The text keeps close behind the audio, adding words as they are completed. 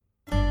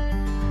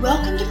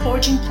Welcome to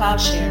Forging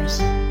Plowshares.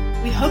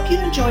 We hope you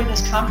enjoy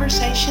this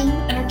conversation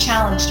and are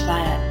challenged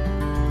by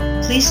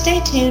it. Please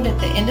stay tuned at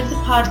the end of the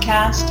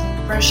podcast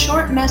for a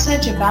short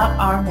message about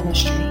our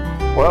ministry.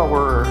 Well,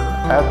 we're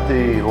at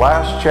the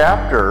last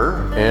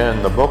chapter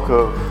in the book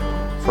of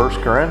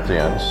 1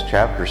 Corinthians,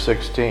 chapter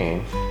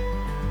 16,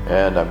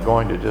 and I'm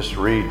going to just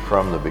read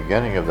from the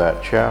beginning of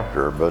that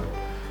chapter, but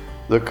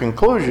the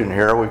conclusion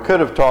here, we could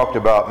have talked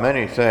about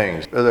many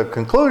things. The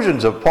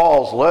conclusions of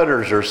Paul's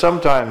letters are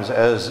sometimes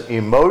as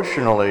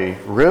emotionally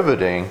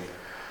riveting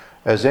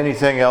as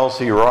anything else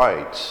he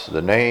writes.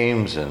 The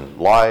names and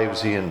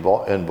lives he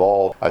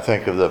involved. I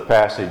think of the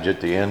passage at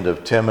the end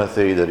of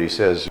Timothy that he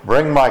says,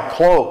 bring my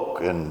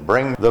cloak and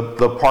bring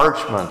the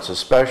parchments,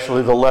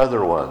 especially the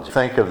leather ones.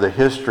 Think of the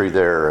history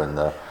there and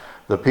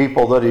the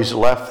people that he's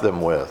left them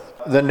with.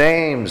 The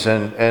names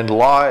and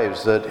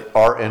lives that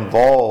are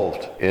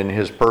involved in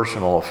his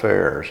personal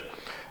affairs.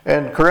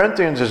 And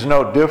Corinthians is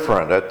no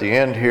different. At the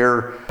end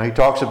here, he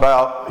talks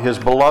about his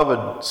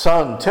beloved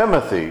son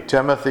Timothy.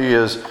 Timothy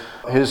is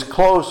his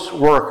close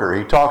worker.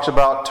 He talks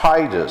about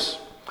Titus.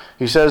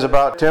 He says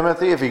about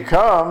Timothy, if he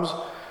comes,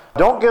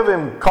 don't give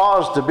him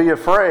cause to be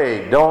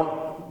afraid.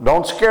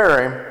 Don't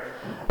scare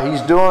him.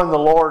 He's doing the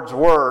Lord's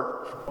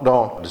work.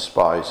 Don't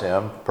despise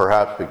him,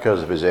 perhaps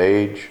because of his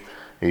age.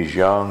 He's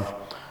young.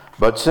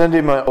 But send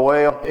him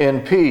away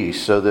in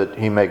peace so that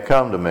he may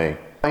come to me.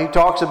 He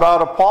talks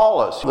about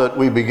Apollos, that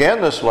we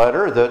began this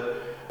letter,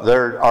 that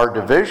there are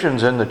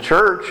divisions in the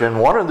church,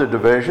 and one of the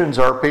divisions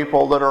are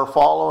people that are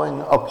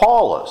following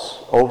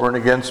Apollos over and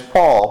against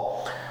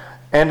Paul.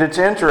 And it's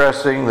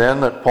interesting then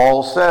that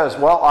Paul says,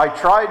 well, I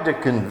tried to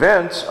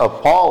convince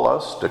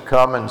Apollos to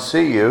come and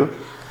see you,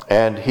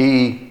 and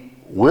he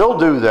will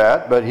do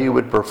that, but he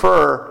would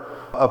prefer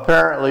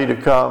apparently to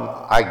come,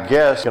 I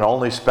guess, can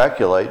only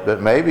speculate, but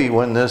maybe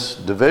when this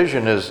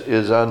division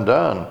is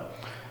undone.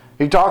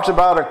 He talks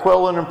about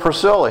Aquila and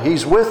Priscilla.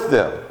 He's with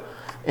them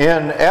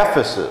in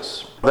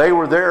Ephesus. They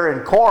were there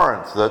in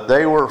Corinth, that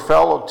they were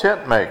fellow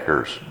tent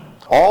makers.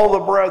 All the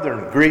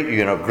brethren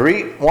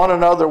greet one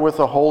another with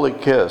a holy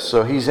kiss.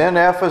 So he's in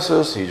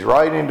Ephesus, he's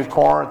writing to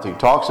Corinth, he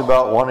talks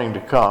about wanting to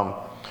come.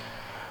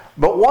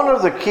 But one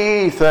of the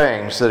key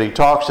things that he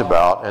talks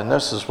about, and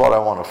this is what I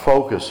want to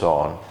focus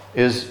on,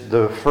 is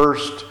the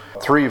first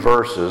 3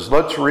 verses.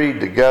 Let's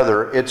read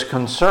together. It's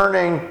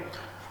concerning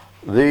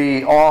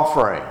the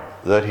offering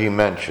that he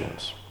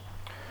mentions.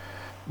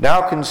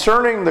 Now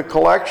concerning the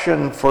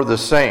collection for the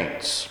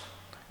saints,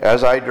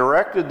 as I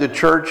directed the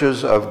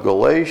churches of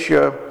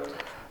Galatia,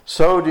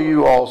 so do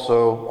you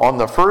also. On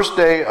the first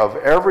day of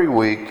every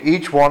week,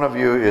 each one of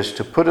you is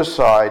to put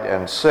aside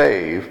and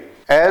save,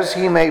 as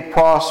he may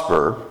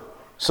prosper,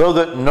 so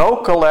that no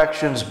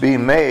collections be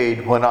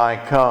made when I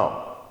come.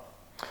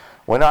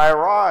 When I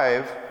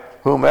arrive,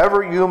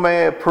 whomever you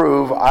may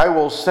approve, I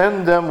will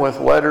send them with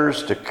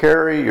letters to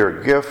carry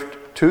your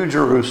gift to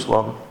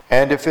Jerusalem.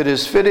 And if it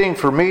is fitting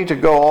for me to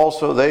go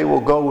also, they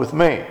will go with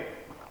me.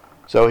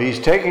 So he's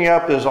taking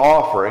up his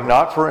offering,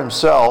 not for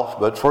himself,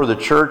 but for the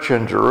church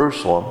in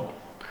Jerusalem.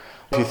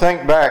 If you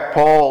think back,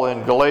 Paul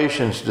in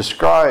Galatians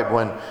described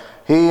when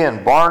he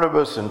and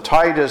Barnabas and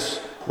Titus,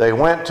 they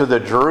went to the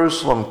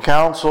Jerusalem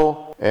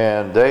council,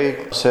 and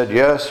they said,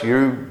 yes,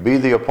 you be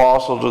the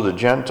apostle to the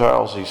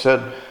Gentiles. He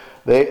said,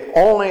 they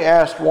only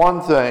asked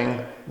one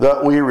thing,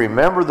 that we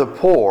remember the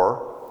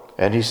poor.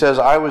 And he says,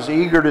 I was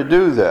eager to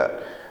do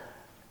that.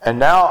 And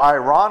now,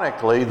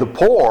 ironically, the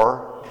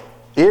poor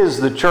is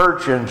the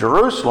church in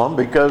Jerusalem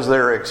because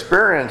they're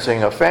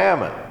experiencing a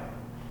famine.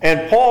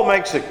 And Paul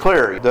makes it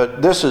clear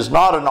that this is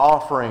not an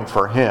offering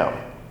for him.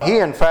 He,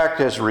 in fact,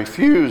 has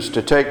refused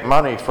to take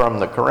money from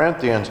the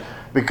Corinthians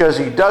because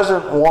he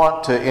doesn't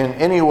want to in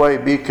any way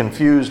be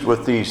confused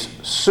with these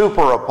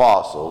super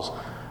apostles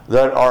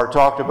that are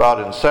talked about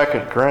in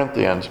 2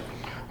 Corinthians,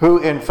 who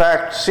in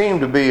fact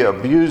seem to be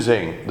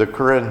abusing the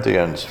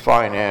Corinthians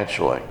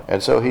financially.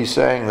 And so he's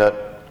saying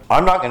that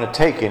I'm not going to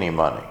take any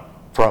money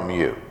from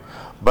you,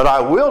 but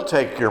I will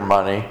take your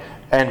money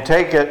and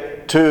take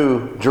it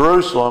to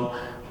Jerusalem,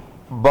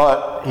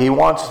 but he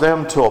wants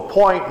them to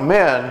appoint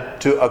men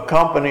to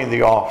accompany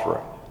the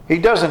offering. He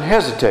doesn't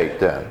hesitate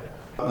then.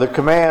 The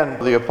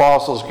command the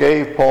apostles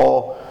gave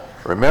Paul,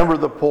 remember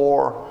the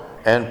poor,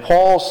 and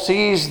Paul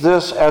sees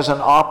this as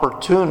an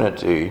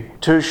opportunity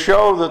to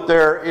show that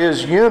there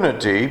is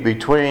unity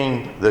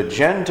between the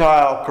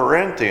Gentile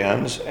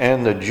Corinthians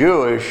and the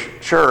Jewish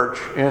church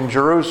in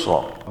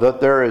Jerusalem.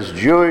 That there is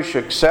Jewish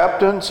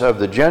acceptance of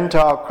the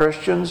Gentile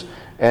Christians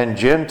and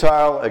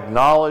Gentile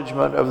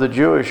acknowledgement of the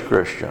Jewish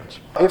Christians.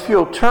 If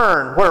you'll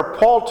turn, where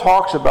Paul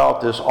talks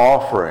about this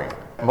offering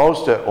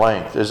most at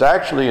length is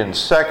actually in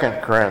 2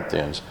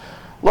 Corinthians.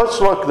 Let's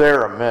look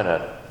there a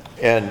minute.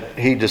 And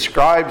he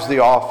describes the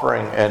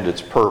offering and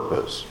its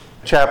purpose.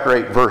 Chapter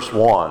 8, verse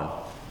 1.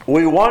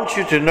 We want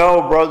you to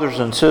know, brothers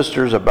and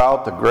sisters,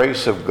 about the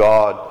grace of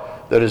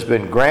God that has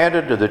been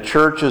granted to the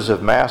churches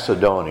of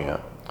Macedonia.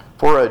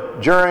 For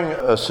during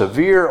a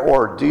severe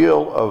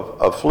ordeal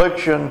of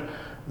affliction,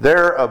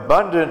 their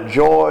abundant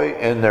joy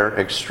and their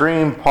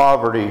extreme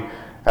poverty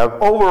have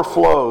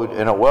overflowed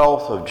in a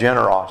wealth of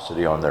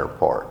generosity on their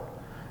part.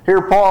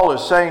 Here Paul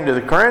is saying to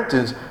the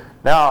Corinthians,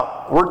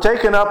 now we're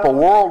taking up a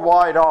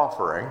worldwide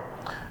offering,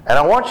 and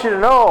I want you to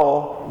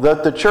know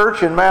that the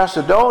church in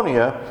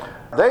Macedonia,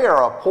 they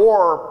are a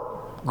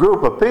poor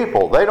group of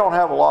people. They don't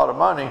have a lot of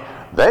money.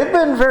 They've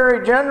been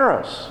very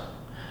generous.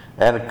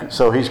 And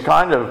so he's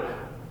kind of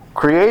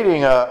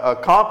creating a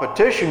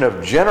competition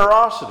of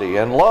generosity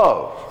and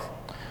love.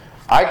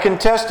 I can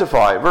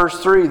testify,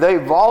 verse 3, they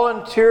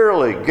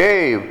voluntarily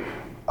gave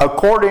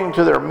according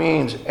to their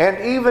means and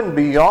even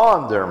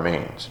beyond their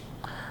means,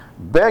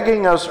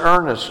 begging us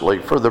earnestly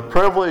for the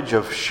privilege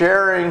of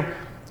sharing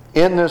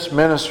in this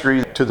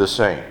ministry to the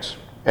saints.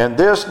 And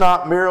this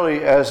not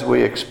merely as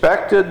we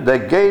expected, they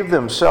gave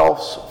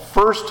themselves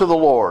first to the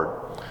Lord,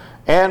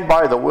 and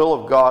by the will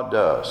of God to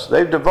us.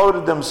 They've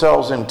devoted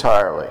themselves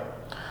entirely,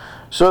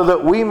 so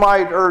that we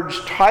might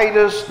urge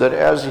Titus that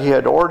as he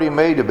had already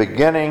made a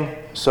beginning,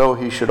 so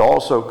he should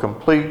also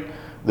complete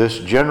this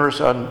generous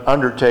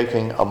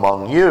undertaking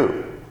among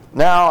you.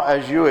 Now,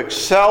 as you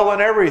excel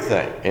in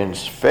everything, in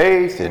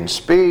faith, in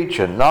speech,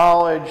 in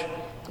knowledge,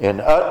 in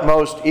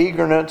utmost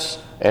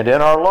eagerness, and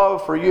in our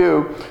love for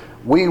you,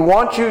 we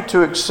want you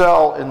to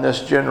excel in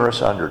this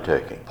generous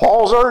undertaking.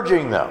 Paul's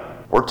urging them.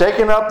 We're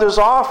taking up this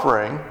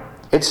offering.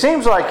 It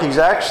seems like he's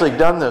actually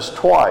done this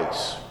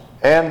twice,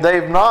 and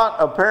they've not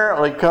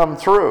apparently come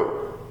through.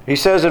 He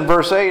says in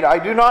verse 8, I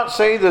do not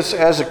say this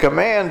as a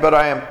command, but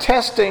I am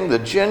testing the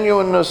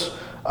genuineness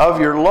of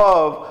your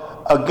love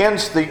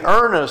against the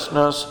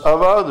earnestness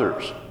of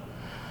others.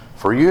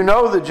 For you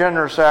know the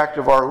generous act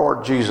of our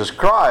Lord Jesus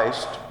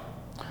Christ,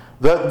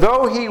 that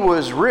though he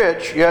was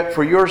rich, yet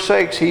for your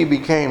sakes he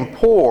became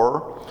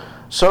poor,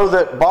 so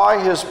that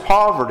by his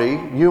poverty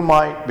you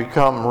might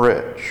become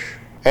rich.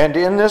 And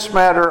in this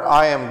matter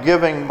I am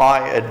giving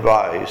my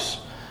advice.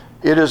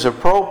 It is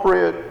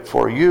appropriate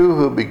for you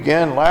who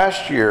began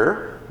last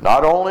year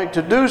not only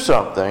to do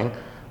something,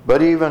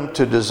 but even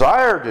to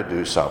desire to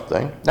do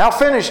something. Now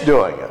finish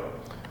doing it.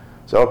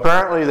 So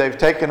apparently they've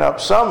taken up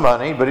some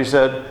money, but he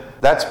said,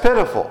 that's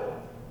pitiful.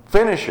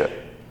 Finish it.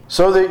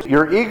 So that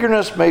your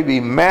eagerness may be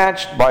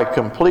matched by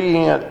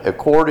completing it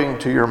according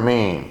to your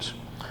means.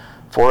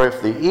 For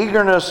if the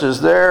eagerness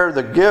is there,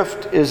 the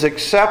gift is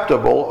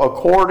acceptable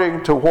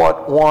according to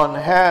what one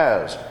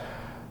has,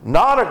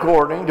 not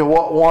according to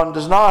what one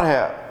does not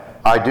have.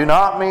 I do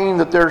not mean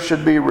that there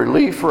should be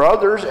relief for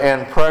others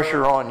and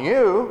pressure on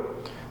you,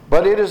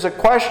 but it is a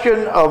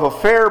question of a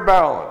fair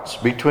balance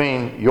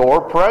between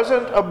your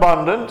present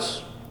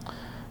abundance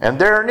and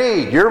their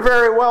need. You're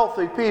very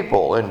wealthy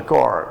people in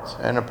Corinth,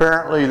 and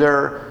apparently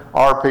there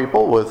are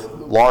people with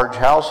large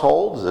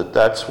households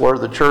that's where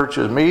the church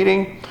is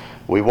meeting.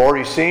 We've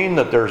already seen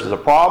that there's a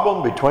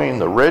problem between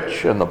the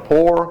rich and the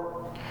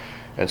poor.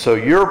 And so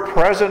your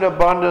present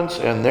abundance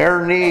and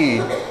their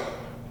need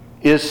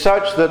is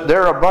such that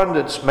their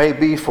abundance may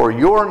be for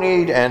your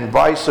need and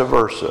vice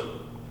versa,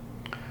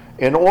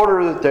 in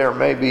order that there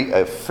may be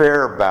a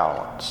fair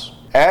balance.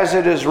 As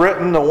it is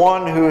written, the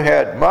one who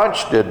had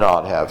much did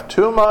not have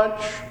too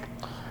much,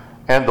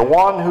 and the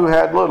one who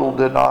had little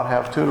did not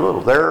have too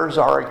little. There's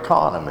our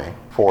economy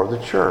for the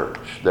church.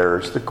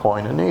 There's the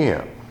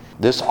koinonia.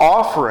 This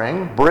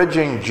offering,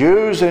 bridging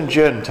Jews and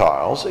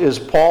Gentiles, is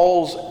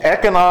Paul's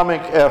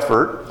economic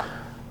effort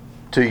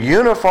to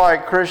unify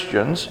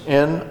Christians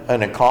in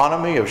an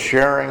economy of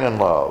sharing and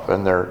love.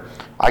 And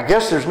I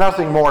guess there's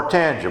nothing more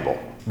tangible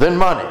than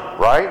money,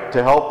 right,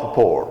 to help the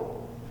poor.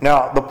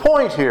 Now, the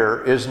point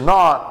here is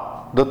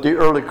not that the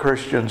early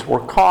Christians were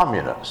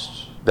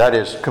communists, that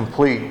is,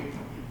 complete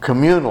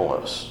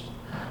communalists.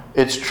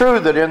 It's true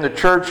that in the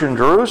church in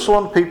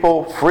Jerusalem,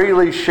 people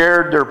freely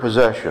shared their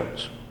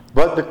possessions.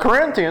 But the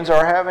Corinthians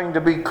are having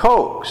to be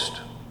coaxed.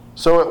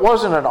 So it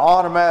wasn't an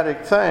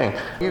automatic thing.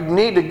 You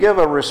need to give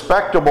a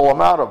respectable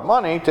amount of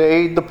money to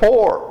aid the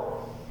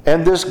poor.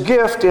 And this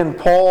gift in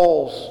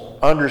Paul's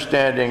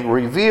understanding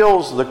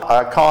reveals the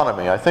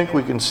economy. I think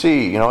we can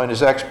see, in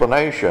his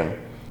explanation,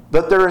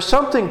 that there is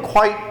something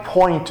quite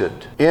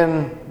pointed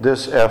in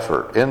this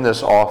effort, in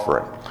this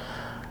offering.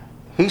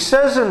 He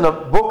says in the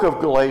book of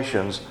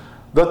Galatians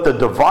that the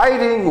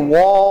dividing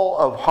wall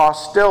of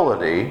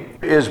hostility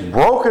is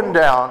broken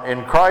down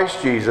in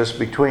Christ Jesus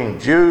between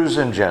Jews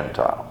and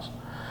Gentiles.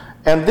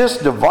 And this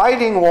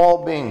dividing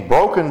wall being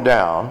broken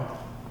down,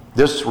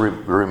 this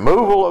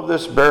removal of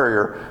this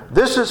barrier,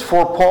 this is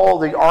for Paul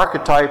the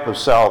archetype of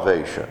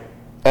salvation.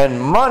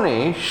 And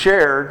money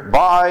shared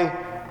by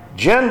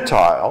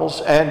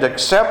Gentiles and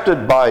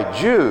accepted by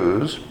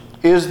Jews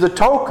is the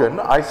token,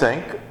 I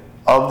think,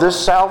 of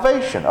this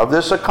salvation, of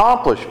this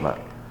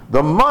accomplishment.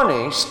 The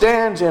money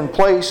stands in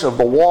place of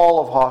the wall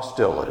of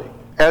hostility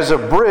as a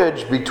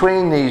bridge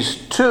between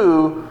these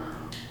two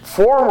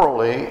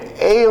formerly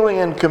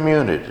alien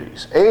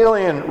communities,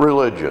 alien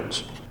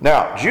religions.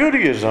 Now,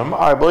 Judaism,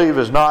 I believe,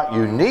 is not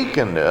unique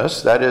in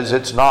this. That is,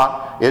 its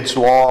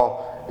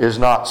law is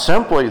not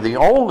simply the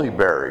only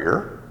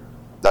barrier.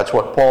 That's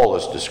what Paul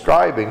is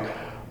describing.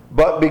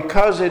 But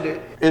because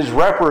it is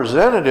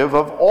representative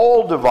of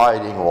all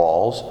dividing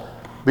walls,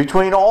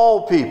 between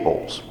all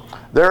peoples.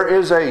 There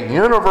is a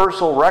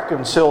universal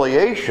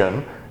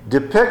reconciliation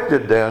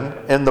depicted then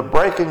in the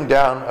breaking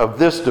down of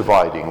this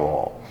dividing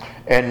wall.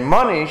 And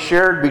money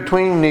shared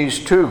between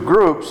these two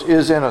groups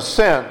is, in a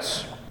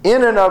sense,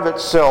 in and of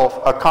itself,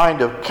 a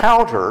kind of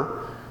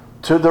counter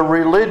to the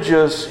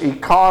religious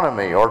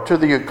economy or to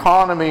the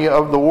economy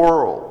of the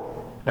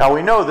world. Now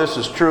we know this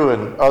is true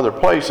in other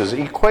places,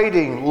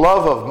 equating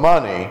love of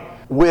money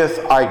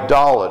with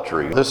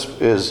idolatry. This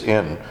is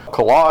in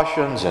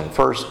Colossians and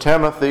 1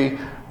 Timothy.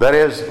 That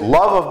is,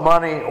 love of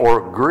money or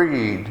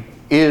greed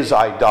is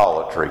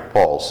idolatry,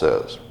 Paul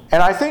says.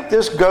 And I think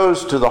this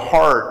goes to the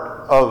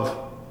heart of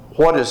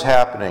what is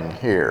happening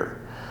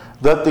here.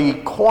 That the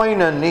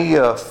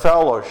koinonia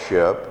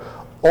fellowship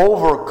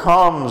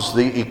overcomes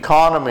the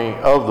economy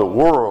of the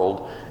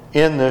world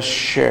in this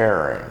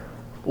sharing.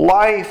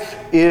 Life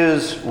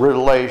is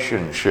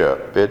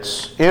relationship.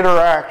 It's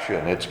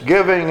interaction. It's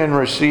giving and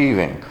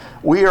receiving.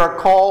 We are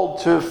called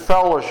to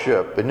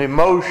fellowship and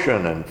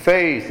emotion and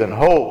faith and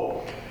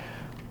hope.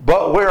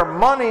 But where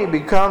money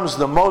becomes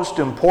the most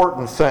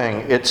important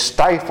thing, it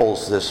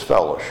stifles this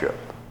fellowship.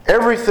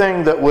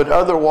 Everything that would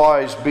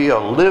otherwise be a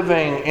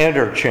living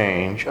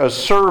interchange, a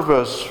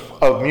service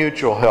of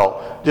mutual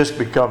help, just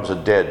becomes a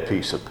dead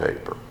piece of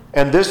paper.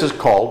 And this is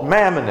called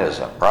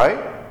mammonism,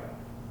 right?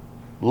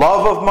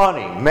 Love of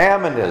money,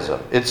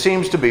 mammonism. It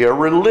seems to be a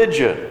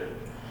religion.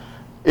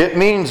 It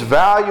means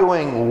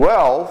valuing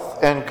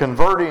wealth and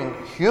converting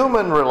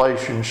human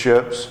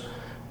relationships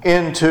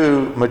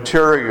into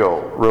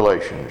material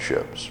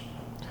relationships.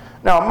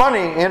 Now,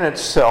 money in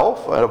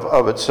itself,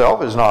 of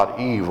itself, is not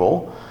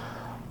evil,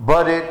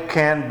 but it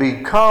can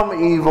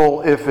become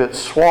evil if it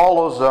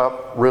swallows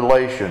up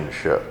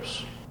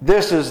relationships.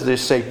 This is the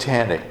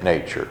satanic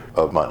nature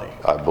of money,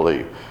 I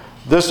believe.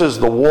 This is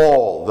the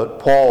wall that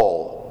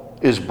Paul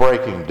is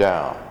breaking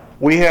down.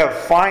 We have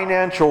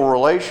financial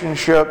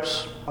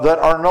relationships that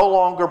are no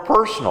longer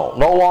personal,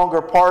 no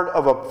longer part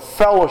of a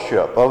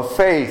fellowship of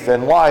faith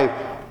and life,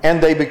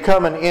 and they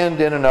become an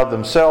end in and of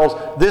themselves.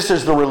 This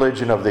is the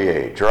religion of the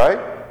age, right?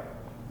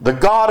 The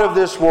God of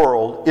this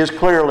world is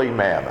clearly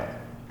mammon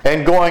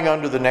and going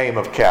under the name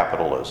of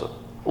capitalism.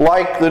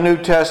 Like the New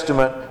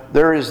Testament,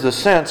 there is the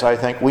sense, I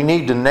think, we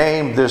need to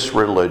name this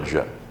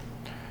religion.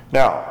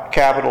 Now,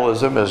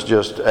 capitalism is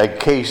just a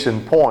case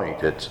in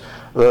point. It's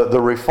the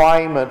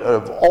refinement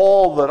of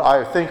all that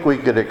I think we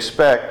could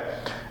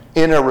expect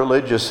in a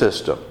religious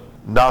system.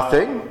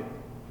 Nothing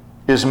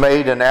is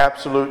made an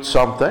absolute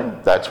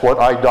something. That's what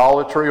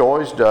idolatry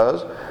always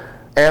does.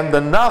 And the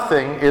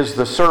nothing is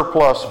the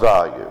surplus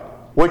value,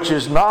 which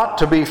is not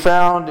to be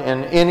found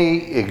in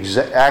any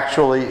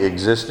actually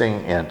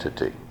existing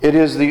entity. It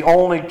is the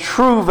only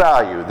true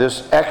value,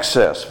 this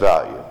excess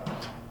value.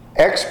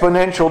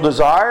 Exponential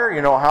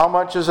desire, how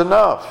much is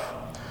enough?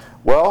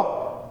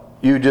 Well,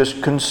 you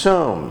just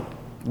consume,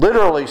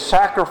 literally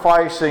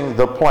sacrificing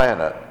the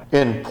planet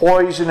in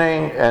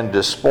poisoning and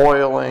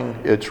despoiling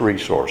its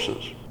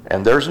resources.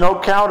 And there's no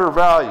counter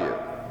value.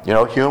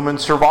 Human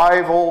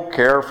survival,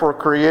 care for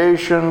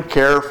creation,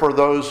 care for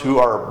those who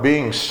are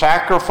being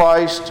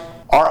sacrificed,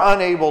 are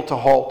unable to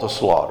halt the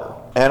slaughter.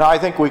 And I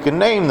think we can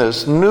name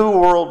this New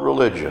World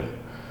religion.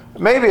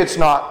 Maybe it's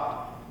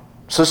not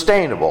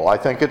sustainable. I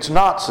think it's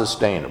not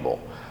sustainable.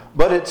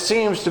 But it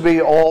seems to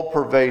be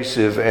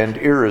all-pervasive and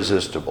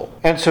irresistible.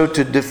 And so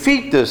to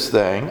defeat this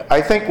thing,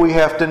 I think we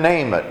have to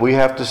name it. We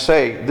have to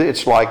say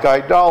it's like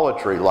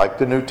idolatry, like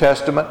the New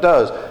Testament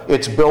does.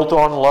 It's built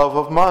on love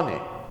of money.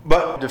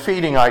 But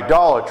defeating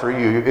idolatry,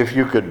 if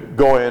you could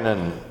go in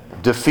and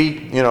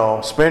defeat,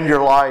 spend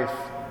your life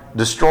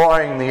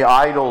destroying the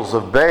idols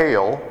of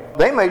Baal,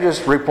 they may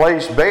just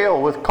replace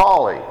Baal with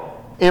Kali.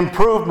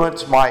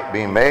 Improvements might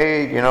be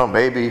made,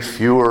 maybe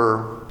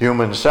fewer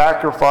human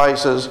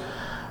sacrifices.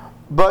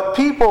 But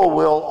people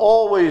will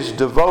always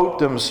devote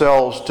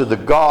themselves to the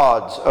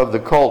gods of the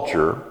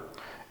culture.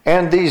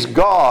 And these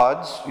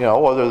gods,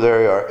 whether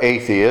they are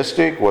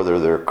atheistic, whether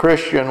they're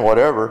Christian,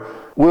 whatever,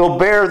 will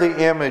bear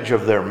the image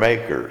of their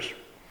makers.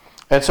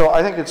 And so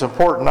I think it's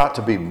important not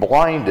to be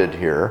blinded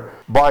here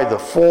by the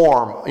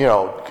form,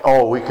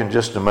 we can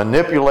just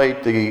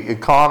manipulate the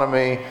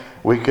economy,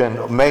 we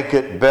can make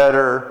it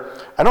better.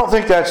 I don't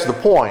think that's the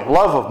point.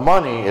 Love of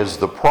money is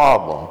the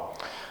problem.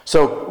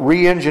 So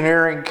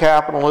re-engineering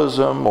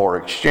capitalism or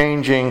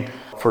exchanging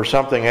for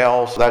something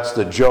else, that's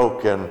the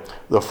joke in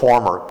the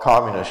former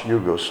communist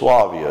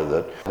Yugoslavia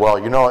that,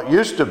 it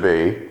used to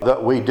be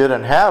that we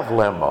didn't have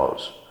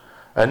limos.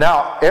 And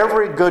now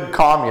every good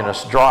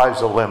communist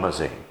drives a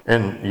limousine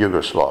in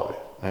Yugoslavia.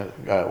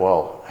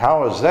 Well,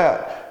 how is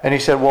that? And he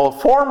said,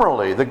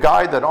 formerly the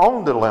guy that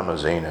owned the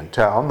limousine in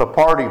town, the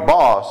party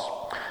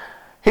boss,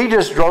 he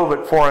just drove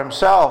it for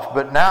himself,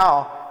 but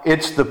now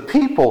it's the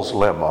people's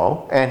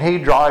limo, and he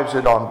drives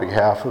it on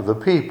behalf of the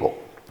people.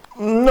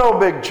 No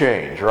big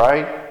change,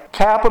 right?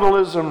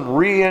 Capitalism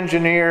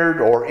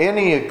re-engineered, or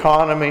any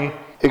economy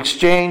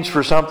exchanged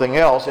for something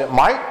else, it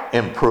might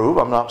improve.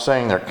 I'm not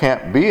saying there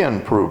can't be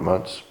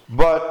improvements,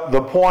 but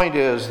the point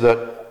is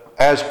that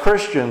as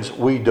Christians,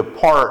 we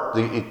depart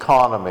the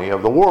economy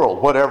of the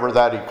world, whatever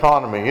that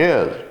economy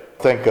is.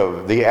 Think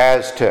of the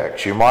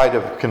Aztecs. You might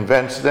have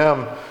convinced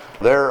them.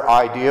 Their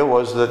idea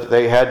was that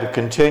they had to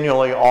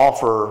continually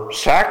offer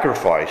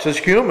sacrifices,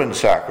 human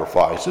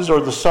sacrifices,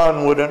 or the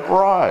sun wouldn't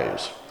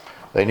rise.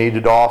 They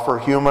needed to offer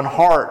human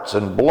hearts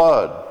and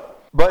blood.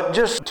 But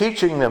just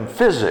teaching them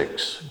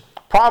physics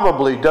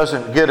probably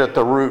doesn't get at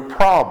the root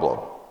problem.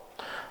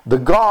 The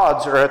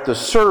gods are at the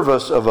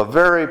service of a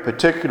very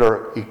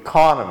particular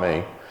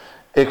economy,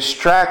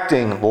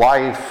 extracting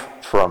life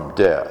from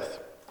death.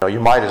 You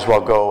might as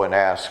well go and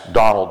ask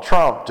Donald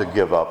Trump to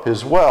give up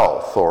his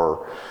wealth,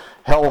 or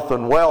health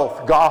and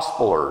wealth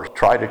gospelers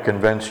try to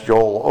convince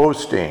Joel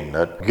Osteen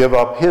that give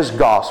up his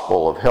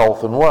gospel of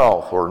health and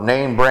wealth, or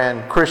name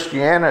brand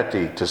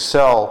Christianity to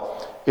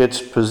sell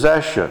its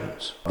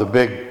possessions. The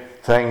big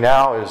thing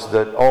now is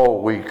that,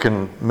 we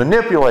can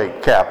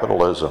manipulate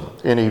capitalism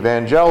in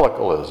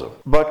evangelicalism.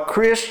 But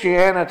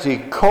Christianity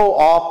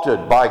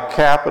co-opted by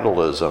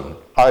capitalism,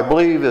 I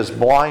believe, is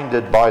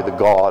blinded by the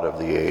God of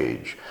the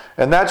age.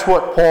 And that's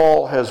what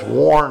Paul has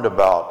warned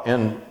about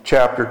in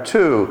chapter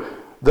 2,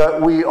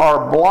 that we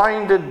are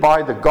blinded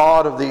by the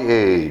God of the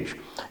age.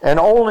 And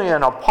only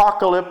an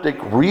apocalyptic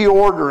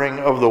reordering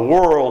of the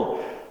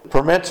world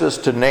permits us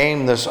to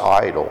name this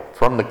idol.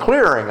 From the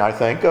clearing, I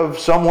think, of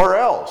somewhere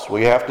else.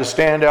 We have to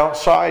stand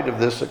outside of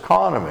this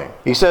economy.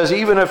 He says,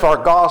 even if our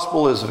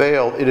gospel is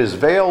veiled, it is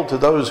veiled to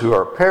those who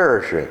are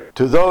perishing,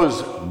 to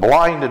those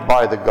blinded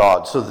by the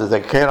God, so that they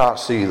cannot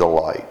see the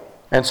light.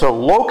 And so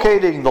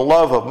locating the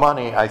love of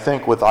money, I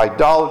think, with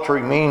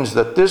idolatry means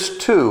that this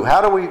too,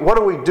 what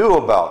do we do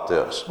about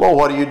this? Well,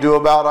 what do you do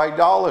about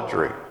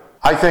idolatry?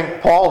 I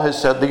think Paul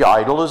has said the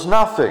idol is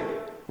nothing.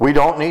 We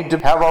don't need to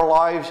have our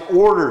lives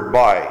ordered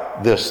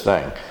by this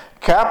thing.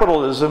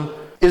 Capitalism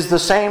is the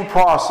same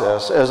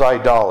process as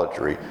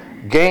idolatry,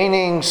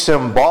 gaining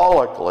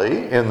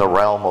symbolically in the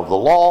realm of the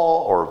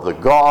law or of the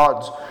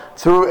gods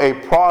through a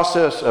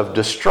process of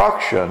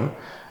destruction,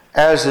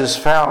 as is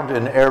found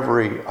in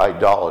every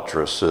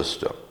idolatrous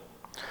system.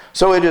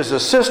 So it is a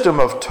system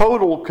of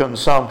total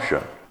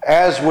consumption,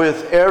 as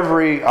with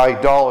every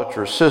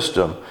idolatrous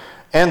system,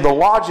 and the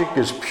logic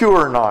is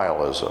pure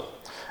nihilism,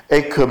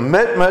 a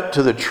commitment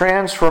to the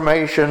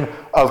transformation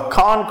of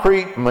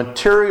concrete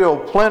material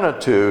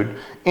plenitude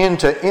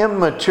into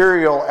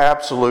immaterial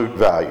absolute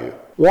value.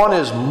 One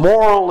is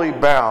morally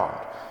bound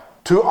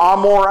to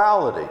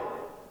amorality.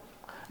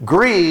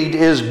 Greed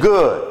is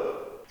good,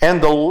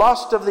 and the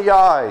lust of the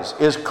eyes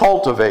is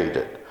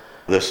cultivated.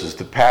 This is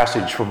the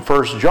passage from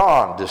 1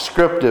 John,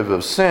 descriptive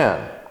of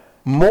sin.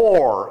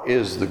 More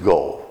is the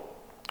goal.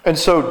 And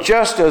so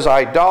just as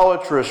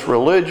idolatrous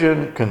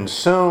religion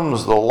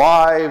consumes the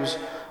lives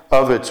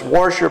of its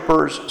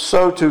worshipers,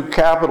 so too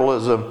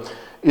capitalism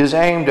is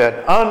aimed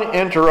at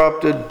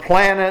uninterrupted,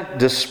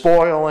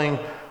 planet-despoiling,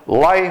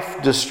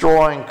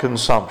 life-destroying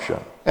consumption.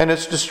 And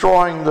it's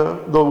destroying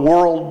the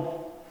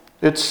world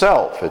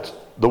itself. It's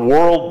the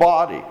world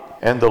body.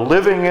 And the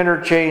living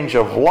interchange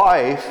of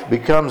life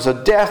becomes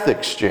a death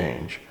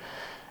exchange,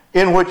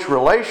 in which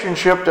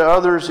relationship to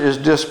others is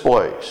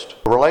displaced.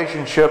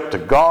 Relationship to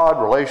God,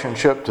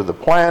 relationship to the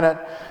planet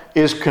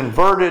is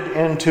converted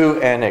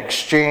into an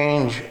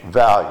exchange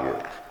value,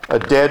 a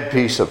dead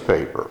piece of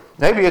paper.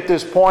 Maybe at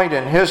this point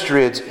in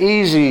history, it's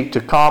easy to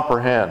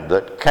comprehend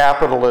that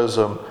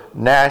capitalism,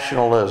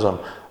 nationalism,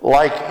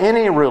 like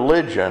any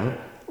religion,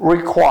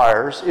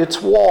 requires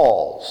its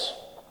walls.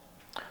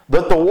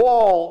 That the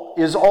wall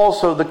is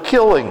also the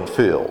killing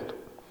field,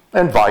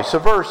 and vice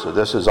versa.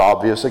 This is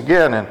obvious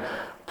again in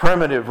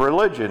primitive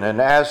religion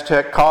and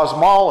Aztec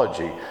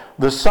cosmology.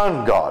 The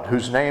sun god,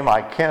 whose name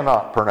I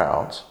cannot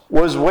pronounce,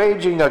 was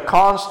waging a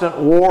constant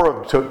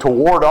war to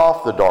ward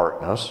off the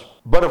darkness,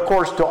 but of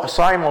course to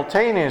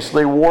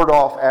simultaneously ward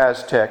off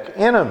Aztec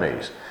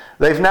enemies.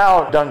 They've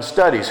now done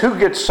studies. Who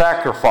gets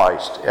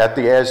sacrificed at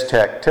the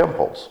Aztec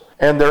temples?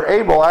 And they're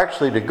able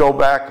actually to go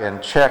back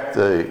and check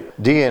the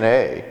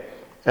DNA,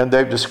 and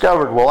they've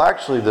discovered, well,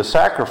 actually the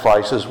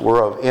sacrifices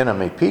were of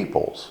enemy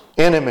peoples,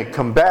 enemy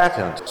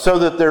combatants, so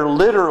that they're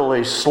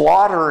literally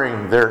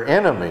slaughtering their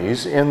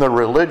enemies in the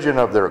religion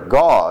of their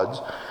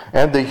gods,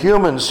 and the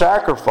human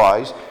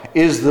sacrifice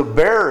is the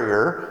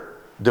barrier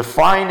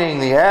defining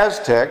the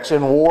Aztecs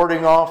and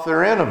warding off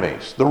their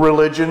enemies. The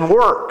religion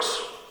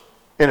works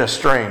in a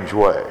strange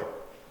way.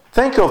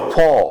 Think of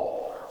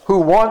Paul, who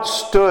once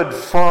stood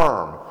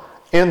firm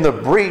in the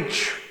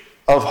breach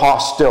of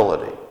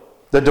hostility,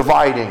 the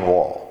dividing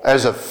wall,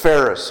 as a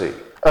Pharisee,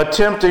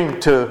 attempting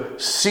to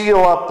seal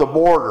up the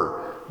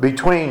border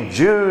between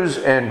Jews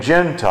and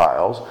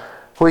Gentiles,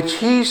 which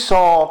he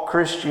saw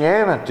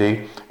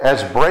Christianity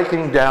as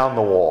breaking down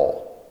the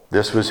wall.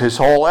 This was his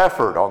whole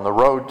effort on the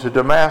road to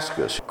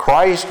Damascus.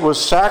 Christ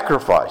was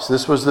sacrificed.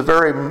 This was the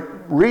very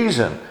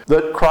reason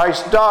that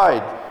Christ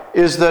died,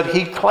 is that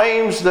he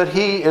claims that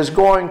he is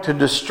going to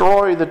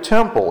destroy the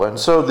temple. And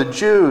so the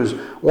Jews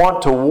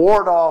want to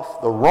ward off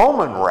the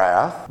Roman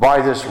wrath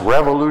by this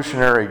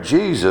revolutionary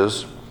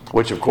Jesus,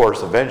 which of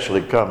course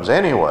eventually comes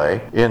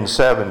anyway in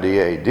 70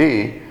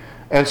 AD.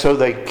 And so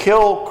they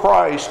kill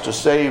Christ to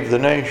save the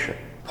nation.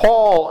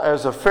 Paul,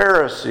 as a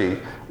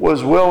Pharisee,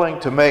 was willing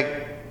to make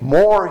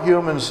more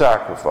human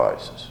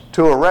sacrifices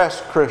to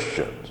arrest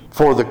Christians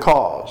for the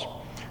cause.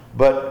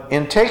 But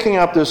in taking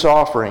up this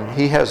offering,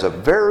 he has a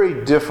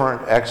very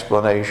different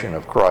explanation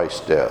of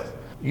Christ's death.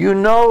 You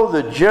know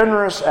the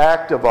generous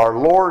act of our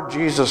Lord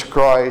Jesus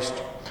Christ,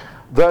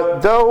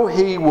 that though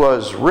he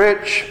was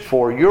rich,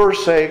 for your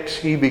sakes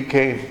he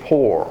became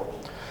poor,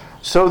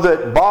 so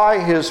that by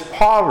his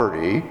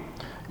poverty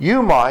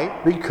you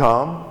might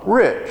become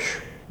rich.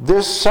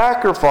 This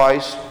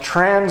sacrifice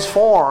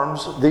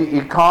transforms the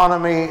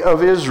economy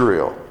of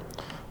Israel,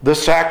 the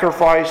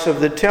sacrifice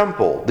of the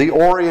temple, the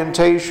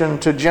orientation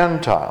to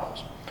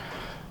Gentiles.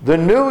 The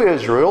new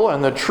Israel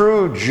and the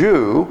true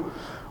Jew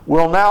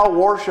will now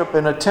worship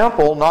in a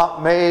temple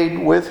not made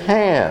with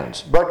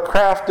hands, but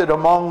crafted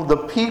among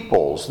the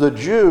peoples, the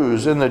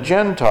Jews and the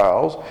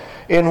Gentiles,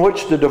 in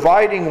which the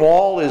dividing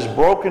wall is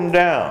broken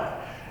down,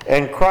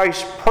 and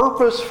Christ's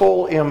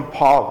purposeful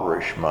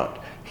impoverishment,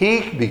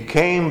 he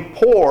became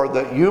poor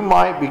that you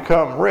might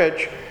become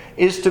rich,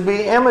 is to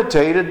be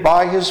imitated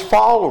by his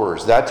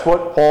followers. That's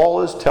what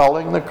Paul is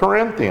telling the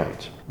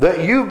Corinthians.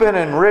 That you've been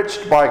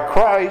enriched by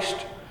Christ,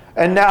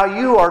 and now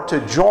you are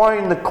to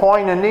join the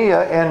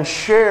koinonia and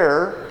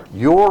share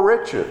your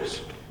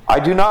riches. I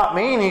do not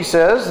mean, he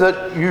says,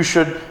 that you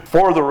should,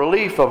 for the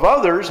relief of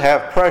others,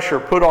 have pressure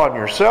put on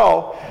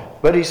yourself,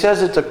 but he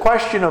says it's a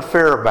question of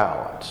fair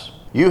balance.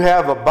 You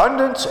have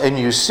abundance and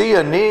you see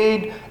a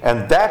need,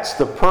 and that's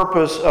the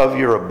purpose of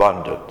your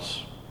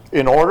abundance,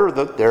 in order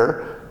that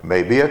there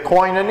may be a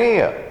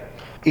koinonia.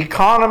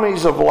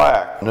 Economies of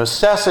lack,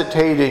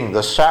 necessitating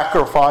the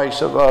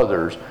sacrifice of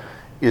others,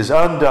 is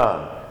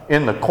undone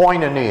in the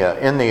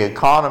koinonia, in the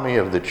economy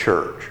of the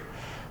church.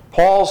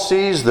 Paul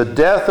sees the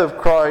death of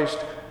Christ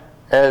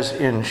as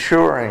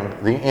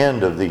ensuring the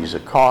end of these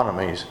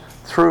economies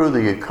through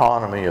the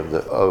economy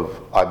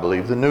of I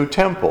believe, the new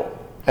temple.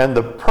 And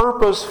the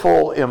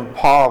purposeful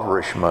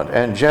impoverishment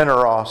and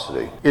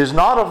generosity is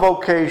not a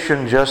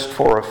vocation just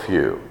for a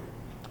few.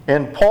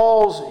 In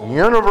Paul's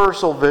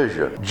universal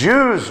vision,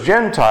 Jews,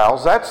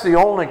 Gentiles, that's the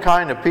only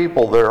kind of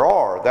people there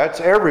are. That's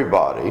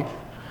everybody.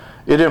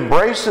 It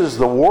embraces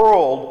the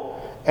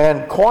world,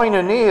 and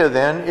koinonia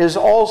then is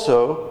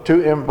also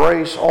to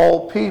embrace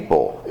all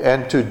people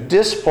and to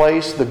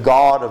displace the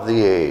god of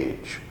the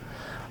age.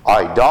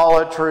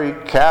 Idolatry,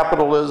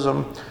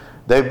 capitalism,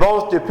 they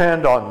both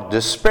depend on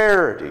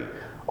disparity,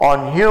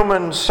 on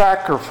human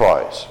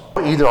sacrifice,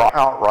 either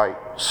outright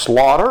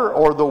slaughter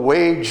or the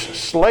wage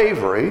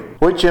slavery,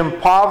 which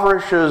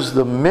impoverishes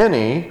the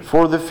many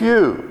for the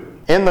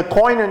few. In the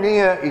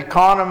koinonia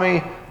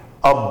economy,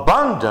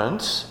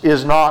 abundance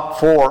is not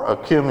for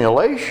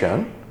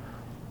accumulation,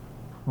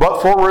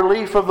 but for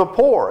relief of the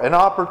poor, an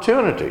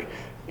opportunity.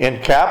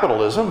 In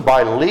capitalism,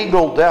 by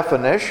legal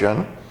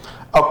definition,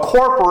 a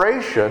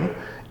corporation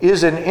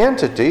is an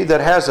entity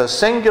that has a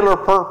singular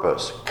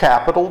purpose,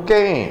 capital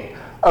gain,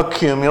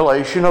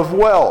 accumulation of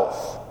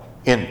wealth.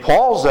 In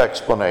Paul's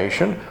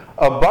explanation,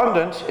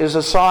 abundance is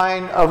a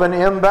sign of an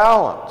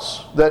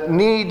imbalance that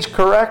needs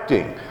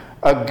correcting,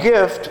 a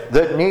gift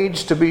that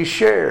needs to be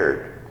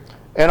shared,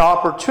 an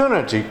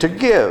opportunity to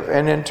give,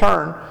 and in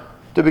turn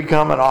to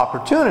become an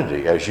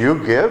opportunity. As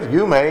you give,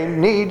 you may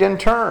need in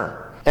turn.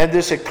 And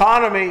this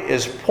economy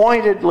is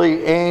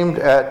pointedly aimed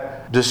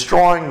at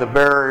destroying the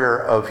barrier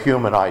of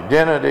human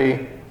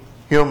identity,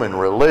 human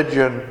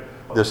religion.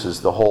 This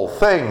is the whole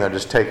thing that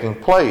is taking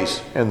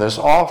place in this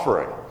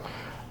offering.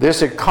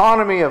 This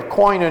economy of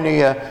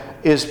koinonia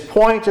is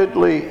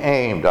pointedly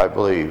aimed, I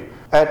believe,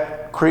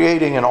 at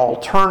creating an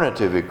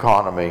alternative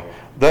economy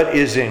that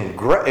is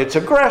it's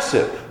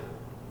aggressive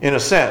in a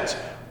sense.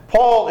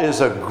 Paul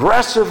is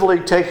aggressively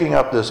taking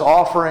up this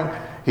offering.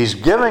 He's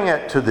giving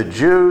it to the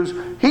Jews.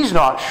 He's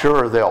not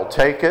sure they'll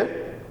take it.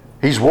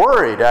 He's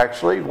worried,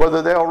 actually,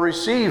 whether they'll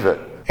receive it.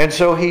 And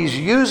so he's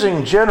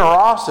using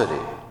generosity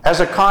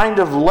as a kind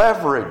of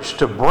leverage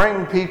to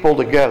bring people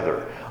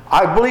together.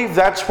 I believe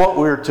that's what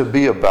we're to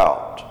be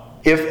about.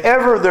 If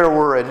ever there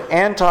were an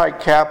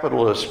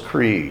anti-capitalist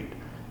creed,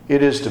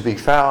 it is to be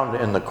found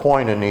in the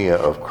koinonia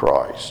of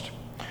Christ.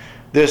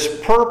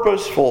 This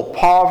purposeful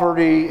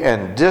poverty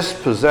and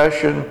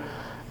dispossession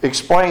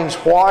explains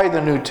why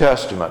the New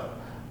Testament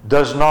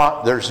there's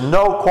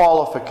no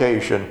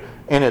qualification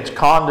in its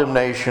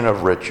condemnation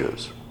of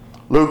riches.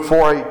 Luke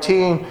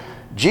 4:18,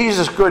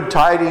 Jesus' good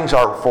tidings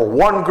are for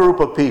one group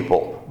of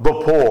people, the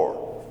poor.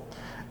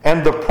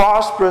 And the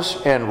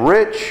prosperous and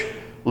rich,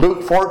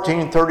 Luke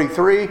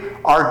 14:33,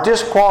 are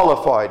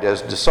disqualified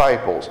as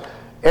disciples.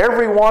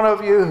 Every one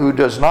of you who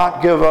does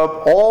not give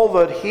up all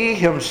that he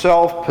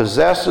himself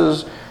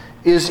possesses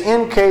is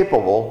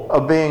incapable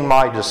of being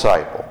my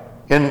disciple.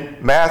 In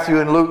Matthew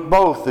and Luke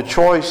both, the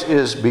choice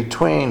is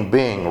between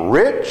being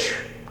rich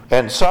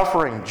and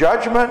suffering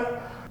judgment,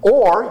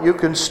 or you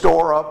can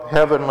store up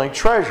heavenly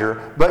treasure,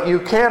 but you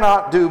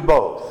cannot do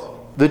both.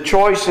 The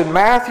choice in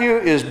Matthew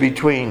is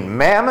between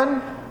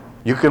mammon,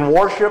 you can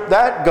worship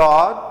that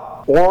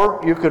God, or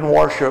you can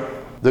worship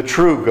the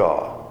true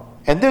God.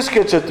 And this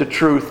gets at the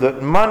truth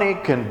that money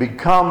can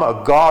become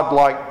a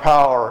godlike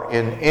power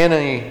in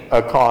any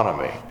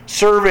economy,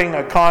 serving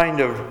a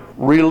kind of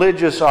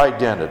religious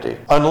identity,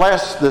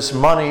 unless this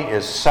money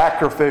is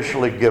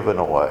sacrificially given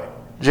away.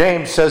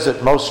 James says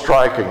it most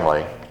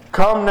strikingly.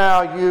 Come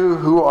now, you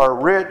who are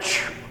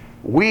rich,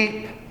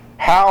 weep,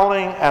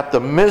 howling at the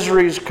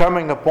miseries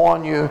coming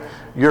upon you.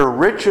 Your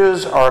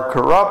riches are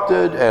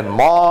corrupted, and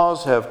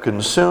moths have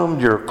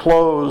consumed your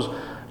clothes.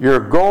 Your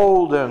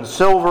gold and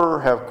silver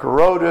have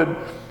corroded,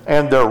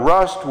 and their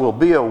rust will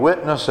be a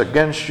witness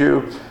against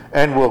you,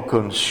 and will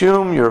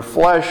consume your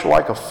flesh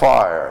like a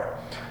fire.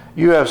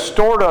 You have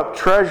stored up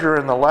treasure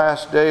in the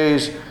last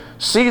days.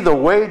 See the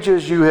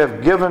wages you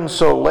have given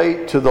so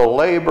late to the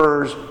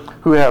laborers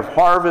who have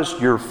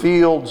harvested your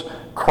fields.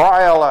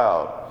 Cry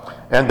aloud.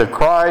 And the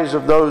cries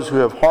of those who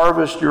have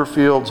harvested your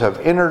fields have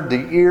entered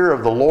the ear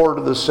of the Lord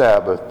of the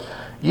Sabbath.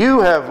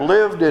 You have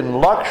lived in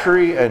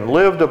luxury and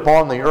lived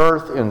upon the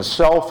earth in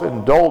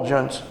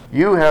self-indulgence.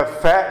 You have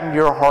fattened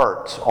your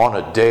hearts on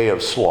a day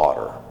of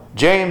slaughter.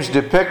 James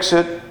depicts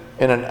it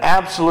in an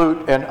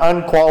absolute and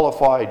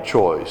unqualified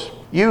choice.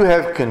 You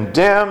have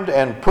condemned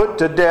and put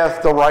to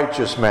death the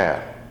righteous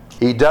man.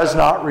 He does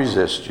not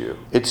resist you.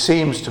 It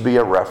seems to be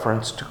a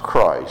reference to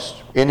Christ.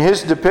 In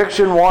his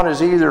depiction, one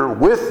is either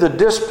with the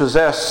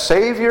dispossessed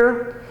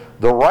Savior,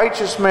 the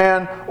righteous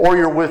man, or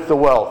you're with the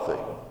wealthy.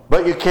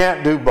 But you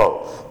can't do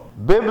both.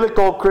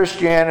 Biblical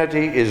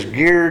Christianity is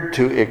geared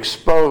to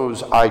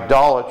expose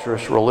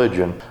idolatrous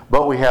religion,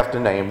 but we have to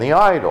name the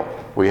idol.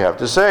 We have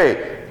to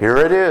say, here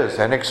it is,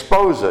 and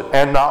expose it,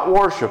 and not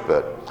worship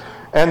it.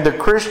 And the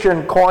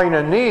Christian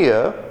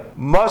koinonia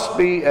must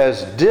be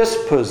as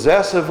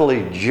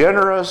dispossessively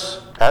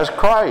generous as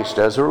Christ,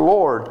 as our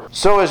Lord,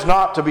 so as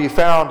not to be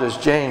found, as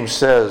James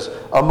says,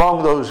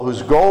 among those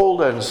whose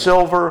gold and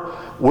silver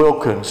will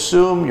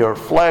consume your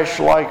flesh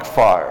like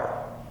fire.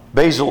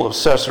 Basil of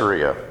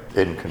Caesarea,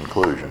 in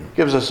conclusion,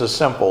 gives us a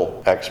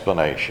simple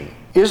explanation.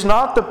 Is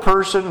not the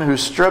person who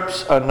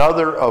strips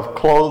another of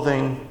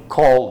clothing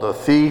called a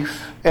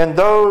thief? And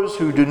those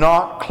who do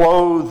not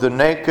clothe the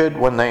naked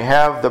when they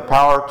have the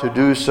power to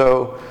do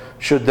so,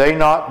 should they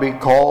not be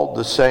called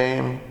the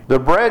same? The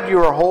bread you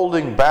are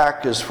holding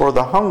back is for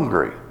the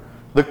hungry.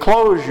 The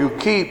clothes you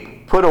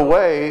keep put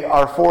away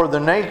are for the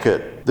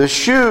naked. The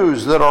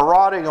shoes that are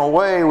rotting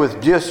away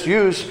with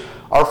disuse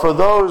are for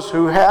those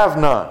who have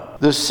none.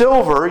 The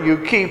silver you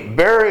keep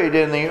buried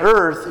in the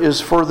earth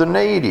is for the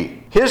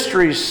needy.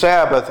 History's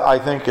Sabbath, I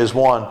think, is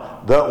one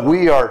that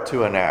we are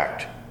to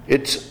enact.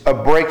 It's a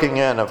breaking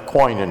in of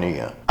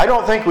koinonia. I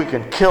don't think we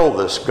can kill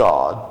this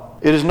God.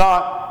 It is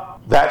not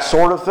that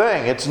sort of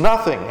thing. It's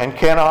nothing and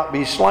cannot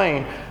be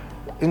slain.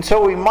 And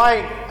so we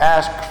might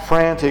ask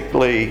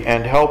frantically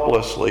and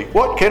helplessly,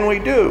 what can we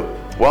do?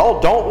 Well,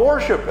 don't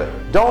worship it.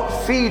 Don't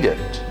feed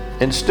it.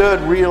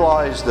 Instead,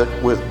 realize that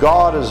with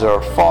God as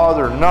our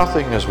Father,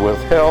 nothing is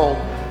withheld.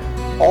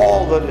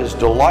 All that is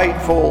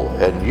delightful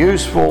and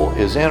useful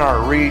is in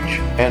our reach,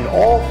 and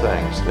all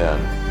things, then,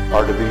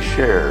 are to be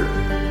shared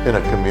in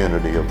a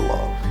community of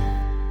love.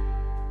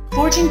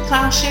 Forging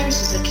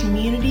Plowshares is a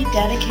community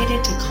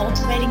dedicated to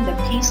cultivating the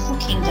peaceful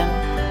kingdom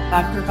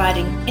by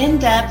providing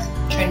in-depth,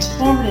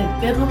 transformative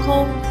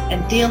biblical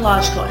and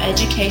theological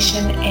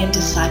education and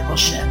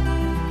discipleship.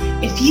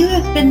 If you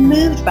have been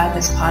moved by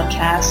this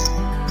podcast,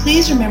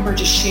 please remember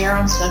to share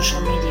on social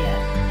media.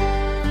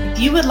 If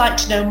you would like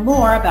to know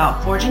more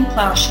about Forging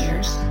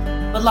Plowshares,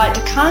 would like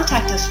to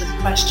contact us with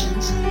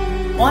questions,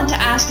 want to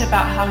ask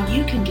about how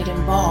you can get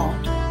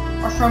involved,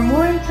 or for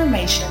more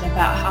information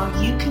about how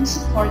you can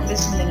support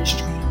this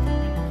ministry,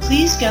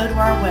 please go to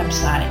our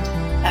website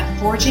at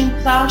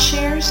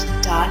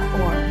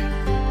forgingplowshares.org.